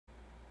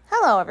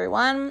Hello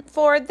everyone.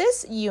 For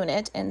this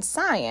unit in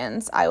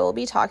science, I will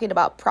be talking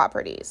about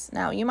properties.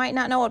 Now, you might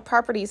not know what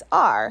properties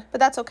are, but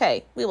that's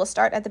okay. We will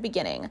start at the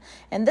beginning.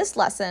 In this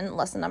lesson,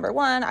 lesson number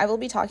 1, I will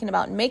be talking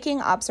about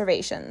making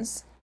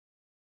observations.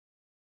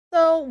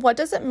 So, what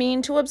does it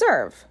mean to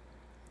observe?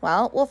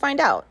 Well, we'll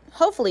find out.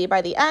 Hopefully,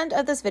 by the end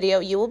of this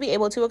video, you will be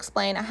able to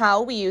explain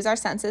how we use our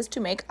senses to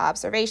make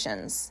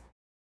observations.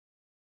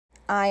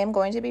 I am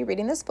going to be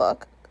reading this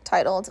book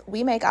titled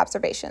We Make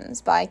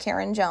Observations by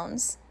Karen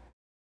Jones.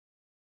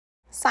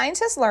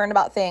 Scientists learn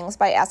about things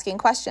by asking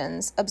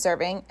questions,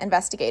 observing,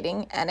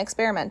 investigating, and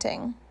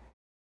experimenting.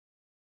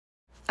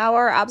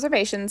 Our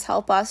observations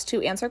help us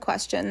to answer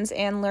questions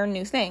and learn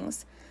new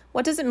things.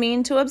 What does it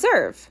mean to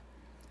observe?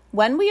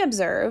 When we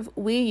observe,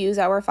 we use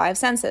our 5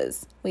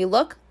 senses. We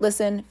look,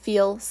 listen,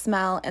 feel,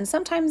 smell, and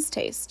sometimes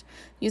taste.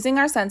 Using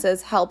our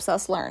senses helps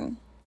us learn.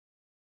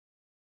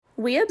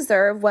 We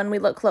observe when we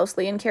look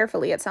closely and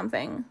carefully at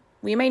something.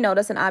 We may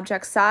notice an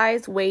object's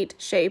size, weight,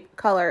 shape,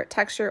 color,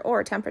 texture,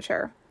 or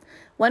temperature.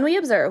 When we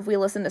observe, we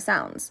listen to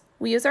sounds.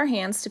 We use our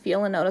hands to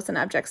feel and notice an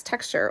object's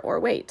texture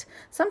or weight.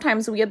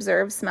 Sometimes we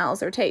observe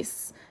smells or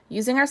tastes.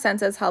 Using our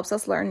senses helps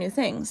us learn new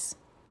things.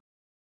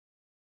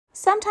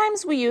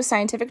 Sometimes we use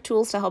scientific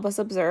tools to help us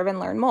observe and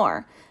learn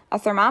more. A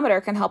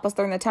thermometer can help us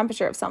learn the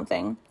temperature of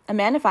something. A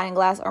magnifying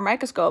glass or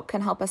microscope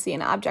can help us see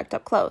an object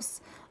up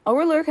close. A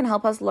ruler can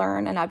help us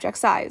learn an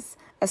object's size.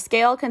 A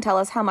scale can tell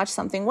us how much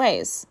something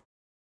weighs.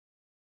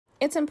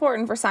 It's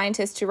important for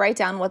scientists to write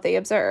down what they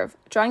observe.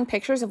 Drawing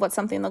pictures of what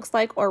something looks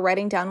like or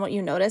writing down what you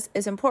notice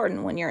is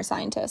important when you're a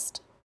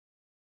scientist.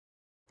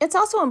 It's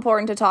also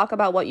important to talk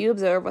about what you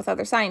observe with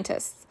other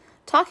scientists.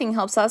 Talking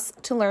helps us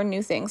to learn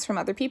new things from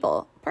other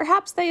people.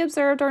 Perhaps they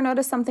observed or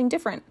noticed something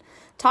different.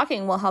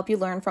 Talking will help you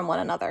learn from one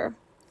another.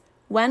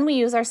 When we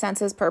use our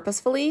senses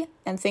purposefully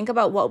and think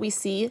about what we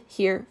see,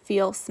 hear,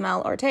 feel,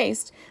 smell, or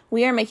taste,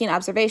 we are making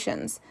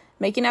observations.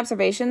 Making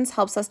observations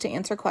helps us to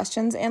answer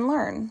questions and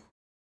learn.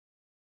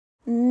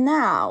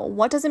 Now,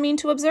 what does it mean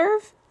to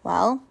observe?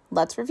 Well,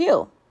 let's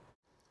review.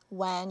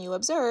 When you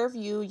observe,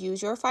 you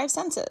use your 5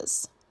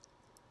 senses.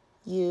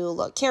 You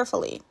look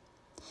carefully.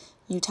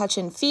 You touch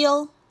and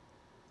feel.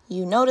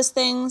 You notice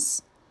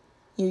things.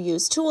 You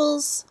use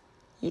tools.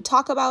 You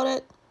talk about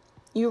it.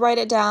 You write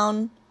it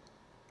down.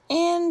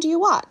 And you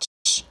watch.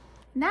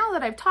 Now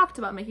that I've talked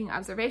about making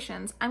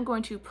observations, I'm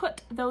going to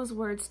put those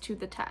words to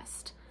the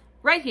test.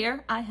 Right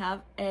here, I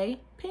have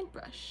a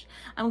paintbrush.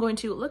 I'm going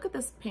to look at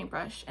this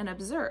paintbrush and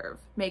observe,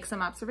 make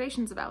some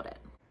observations about it.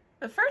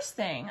 The first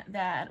thing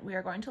that we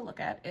are going to look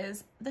at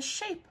is the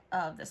shape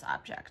of this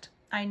object.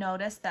 I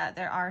noticed that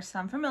there are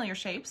some familiar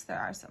shapes.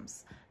 There's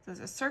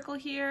a circle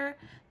here.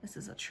 This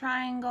is a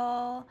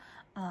triangle.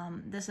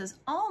 This is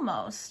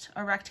almost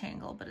a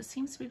rectangle, but it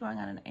seems to be going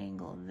on an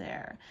angle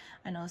there.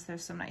 I notice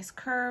there's some nice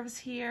curves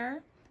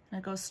here, and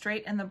it goes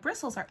straight, and the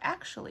bristles are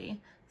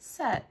actually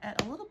set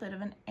at a little bit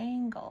of an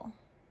angle.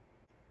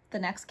 The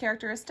next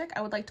characteristic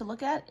I would like to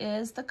look at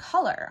is the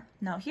color.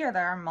 Now here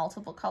there are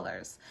multiple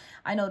colors.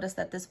 I noticed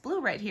that this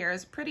blue right here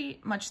is pretty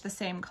much the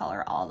same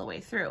color all the way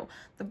through.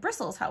 The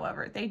bristles,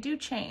 however, they do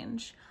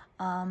change.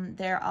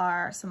 There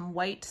are some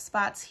white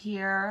spots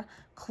here.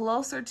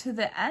 Closer to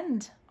the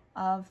end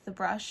of the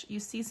brush,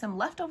 you see some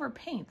leftover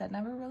paint that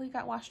never really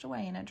got washed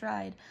away and it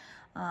dried.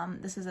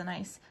 This is a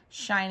nice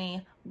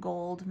shiny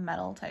gold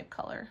metal type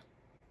color.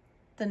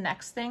 The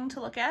next thing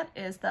to look at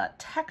is the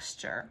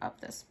texture of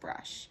this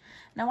brush.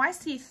 Now I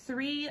see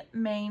 3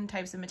 main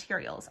types of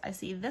materials. I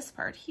see this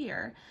part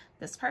here,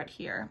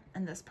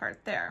 and this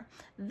part there.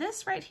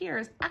 This right here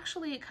is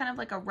actually kind of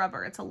like a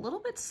rubber. It's a little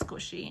bit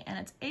squishy and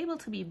it's able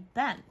to be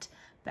bent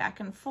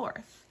back and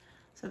forth.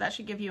 So that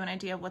should give you an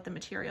idea of what the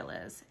material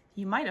is.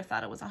 You might have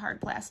thought it was a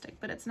hard plastic,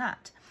 but it's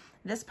not.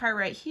 This part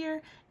right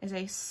here is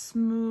a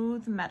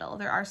smooth metal.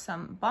 There are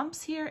some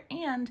bumps here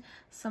and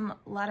some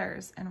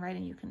letters and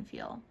writing you can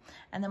feel.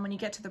 And then when you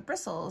get to the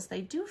bristles,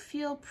 they do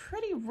feel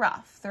pretty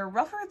rough. They're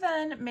rougher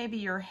than maybe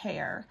your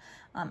hair,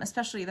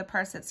 especially the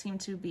parts that seem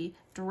to be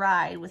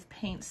dried with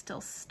paint still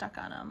stuck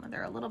on them.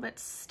 They're a little bit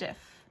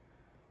stiff.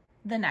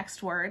 The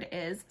next word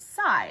is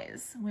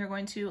size. We're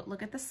going to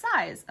look at the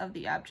size of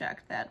the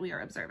object that we are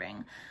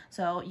observing.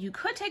 So you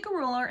could take a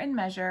ruler and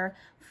measure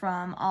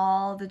from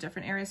all the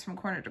different areas from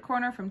corner to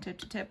corner, from tip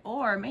to tip,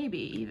 or maybe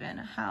even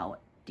how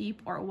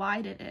deep or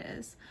wide it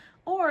is.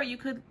 Or you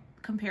could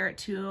compare it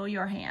to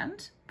your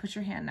hand, put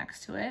your hand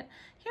next to it.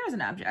 Here's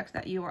an object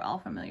that you are all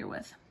familiar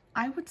with.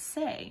 I would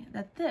say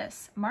that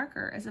this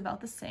marker is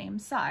about the same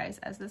size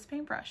as this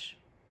paintbrush.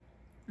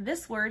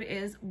 This word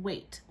is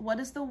weight. What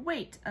is the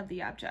weight of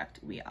the object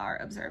we are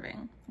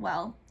observing?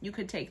 Well, you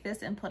could take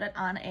this and put it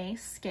on a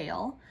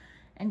scale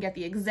and get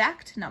the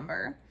exact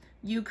number.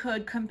 You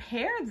could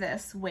compare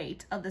this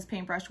weight of this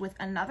paintbrush with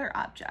another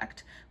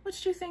object.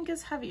 Which do you think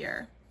is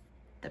heavier,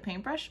 the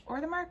paintbrush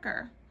or the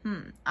marker?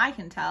 I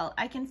can tell,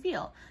 I can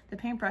feel the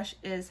paintbrush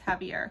is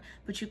heavier,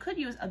 but you could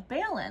use a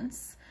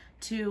balance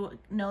to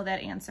know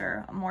that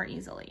answer more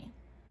easily.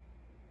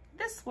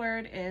 This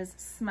word is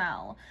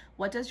smell.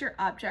 What does your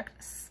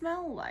object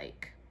smell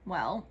like?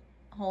 Well,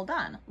 Hold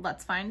on,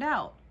 let's find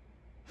out.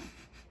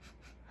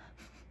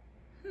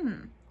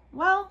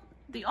 Well,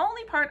 the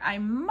only part I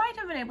might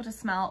have been able to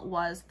smell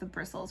was the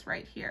bristles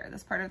right here,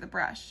 this part of the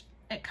brush.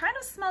 It kind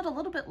of smelled a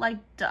little bit like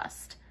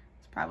dust.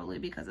 It's probably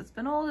because it's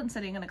been old and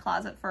sitting in a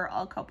closet for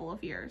a couple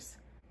of years.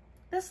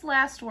 This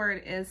last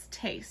word is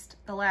taste,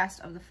 the last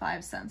of the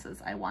 5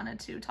 senses I wanted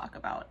to talk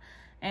about.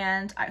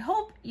 And I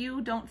hope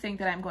you don't think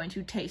that I'm going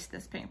to taste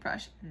this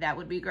paintbrush. That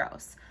would be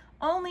gross.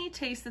 Only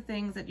taste the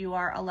things that you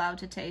are allowed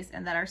to taste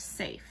and that are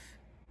safe.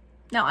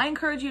 Now, I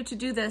encourage you to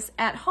do this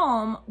at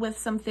home with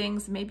some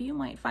things maybe you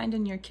might find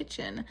in your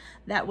kitchen.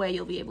 That way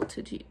you'll be able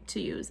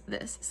to use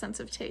this sense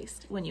of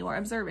taste when you are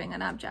observing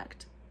an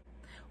object.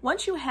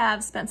 Once you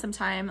have spent some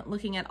time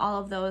looking at all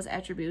of those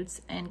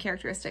attributes and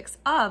characteristics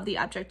of the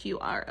object you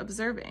are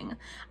observing,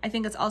 I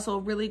think it's also a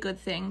really good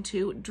thing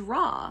to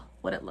draw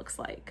what it looks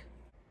like.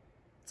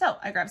 So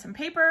I grabbed some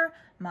paper,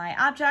 my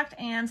object,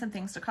 and some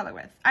things to color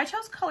with. I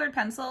chose colored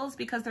pencils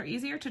because they're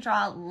easier to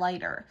draw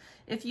lighter.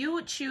 If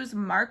you choose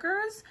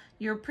markers,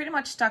 you're pretty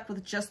much stuck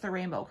with just the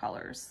rainbow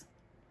colors.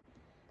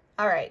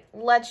 All right,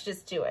 let's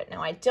just do it.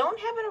 Now I don't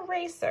have an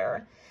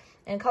eraser,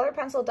 and colored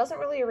pencil doesn't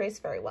really erase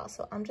very well,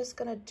 so I'm just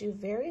gonna do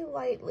very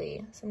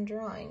lightly some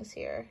drawings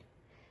here.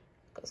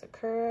 Goes a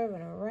curve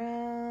and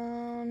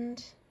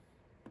around.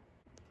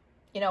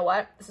 You know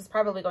what? This is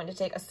probably going to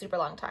take a super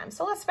long time,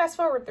 so let's fast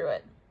forward through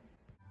it.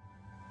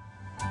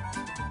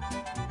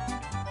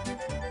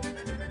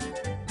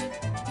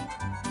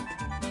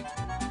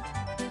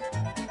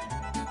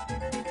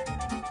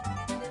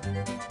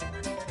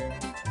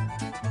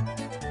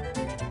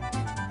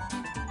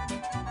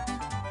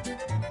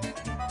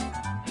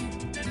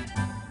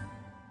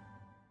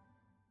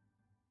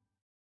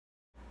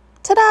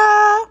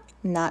 Ta-da!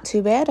 Not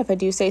too bad if I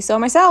do say so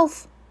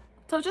myself.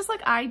 So just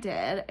like I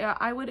did,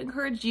 I would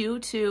encourage you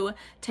to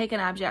take an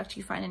object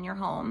you find in your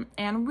home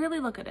and really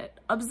look at it,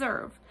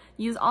 observe,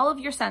 use all of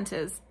your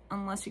senses,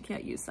 unless you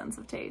can't use sense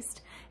of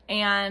taste,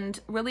 and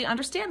really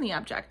understand the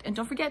object. And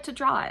don't forget to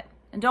draw it.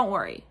 And don't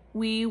worry,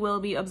 we will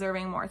be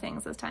observing more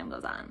things as time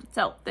goes on.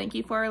 So thank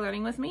you for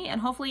learning with me,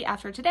 and hopefully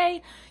after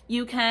today,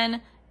 you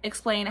can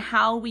explain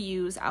how we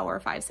use our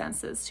 5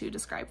 senses to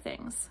describe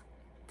things.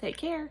 Take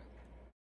care.